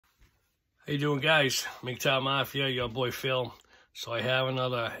How you doing, guys? Mgtow Mafia, your boy Phil. So I have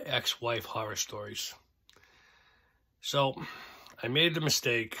another ex-wife horror stories. So I made the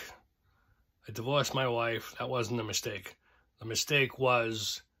mistake. I divorced my wife. That wasn't a mistake. The mistake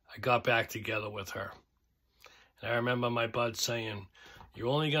was I got back together with her. And I remember my bud saying, "You're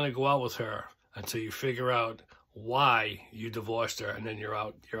only going to go out with her until you figure out why you divorced her, and then you're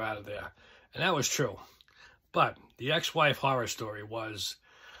out of there." And that was true. But the ex-wife horror story was,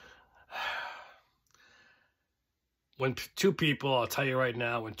 when two people, I'll tell you right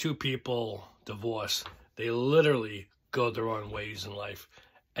now, when two people divorce, they literally go their own ways in life.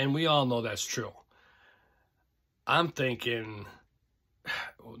 And we all know that's true. I'm thinking,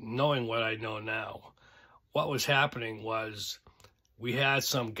 knowing what I know now, what was happening was we had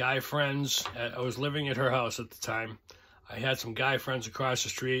some guy friends. I was living at her house at the time. I had some guy friends across the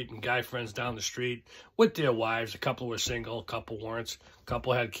street and guy friends down the street with their wives. A couple were single, a couple weren't, a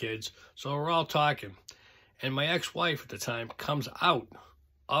couple had kids. So we're all talking. And my ex-wife at the time comes out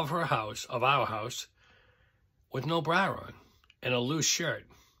of her house, of our house, with no bra on and a loose shirt.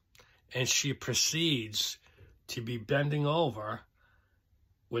 And she proceeds to be bending over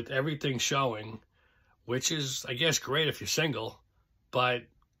with everything showing, which is, I guess, great if you're single. But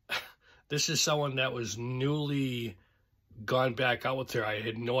this is someone that was newly gone back out with her. I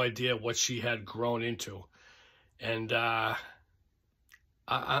had no idea what she had grown into. And I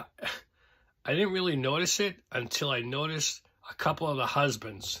didn't really notice it until I noticed a couple of the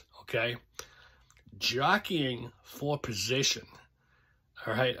husbands, okay, jockeying for position,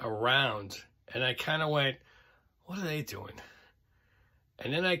 all right, around. And I kind of went, what are they doing?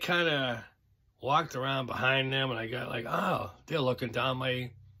 And then I kind of walked around behind them and I got like, oh, they're looking down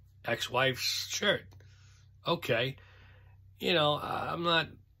my ex-wife's shirt. Okay. I'm not,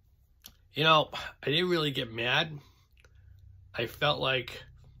 I didn't really get mad. I felt like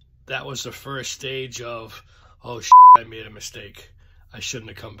that was the first stage of, oh, I made a mistake. I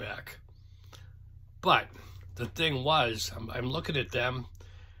shouldn't have come back. But the thing was, I'm looking at them,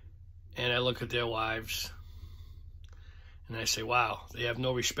 and I look at their wives, and I say, wow, they have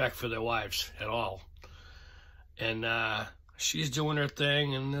no respect for their wives at all. And she's doing her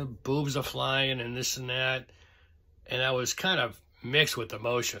thing, and the boobs are flying, and this and that. And I was kind of mixed with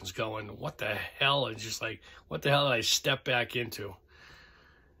emotions, going, what the hell? And just like, what the hell did I step back into?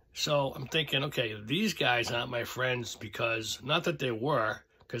 So I'm thinking, okay, these guys aren't my friends because, not that they were,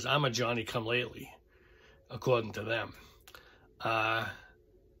 because I'm a Johnny-come-lately, according to them.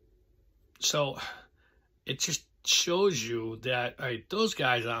 So it just shows you that, all right, those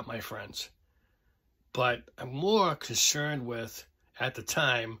guys aren't my friends. But I'm more concerned with, at the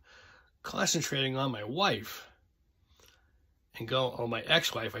time, concentrating on my wife. And my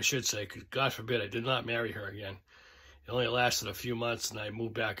ex-wife, I should say, because God forbid I did not marry her again. It only lasted a few months and I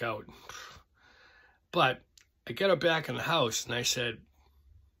moved back out. But I got her back in the house and I said,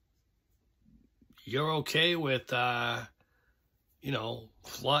 you're okay with, flaunting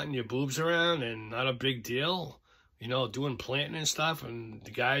your boobs around and not a big deal? Doing planting and stuff, and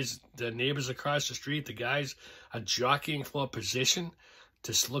the neighbors across the street, the guys are jockeying for a position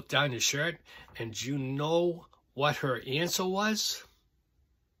to look down your shirt. And you know what her answer was?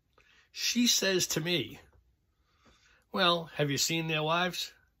 She says to me, well, have you seen their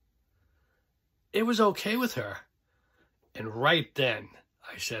wives? It was okay with her. And right then,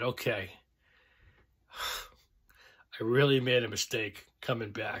 I said, okay, I really made a mistake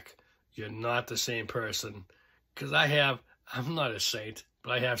coming back. You're not the same person. Because I'm not a saint,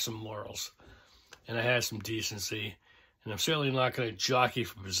 but I have some morals. And I have some decency. And I'm certainly not going to jockey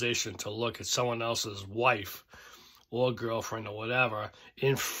for position to look at someone else's wife or girlfriend or whatever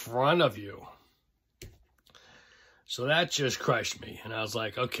in front of you. So that just crushed me. And I was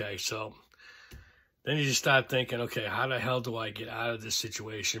like, okay, so then you just start thinking, okay, how the hell do I get out of this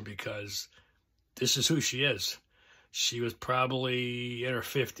situation? Because this is who she is. She was probably in her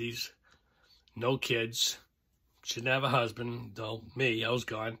 50s, no kids. She didn't have a husband, though. Me, I was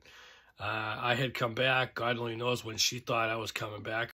gone. I had come back. God only knows when she thought I was coming back.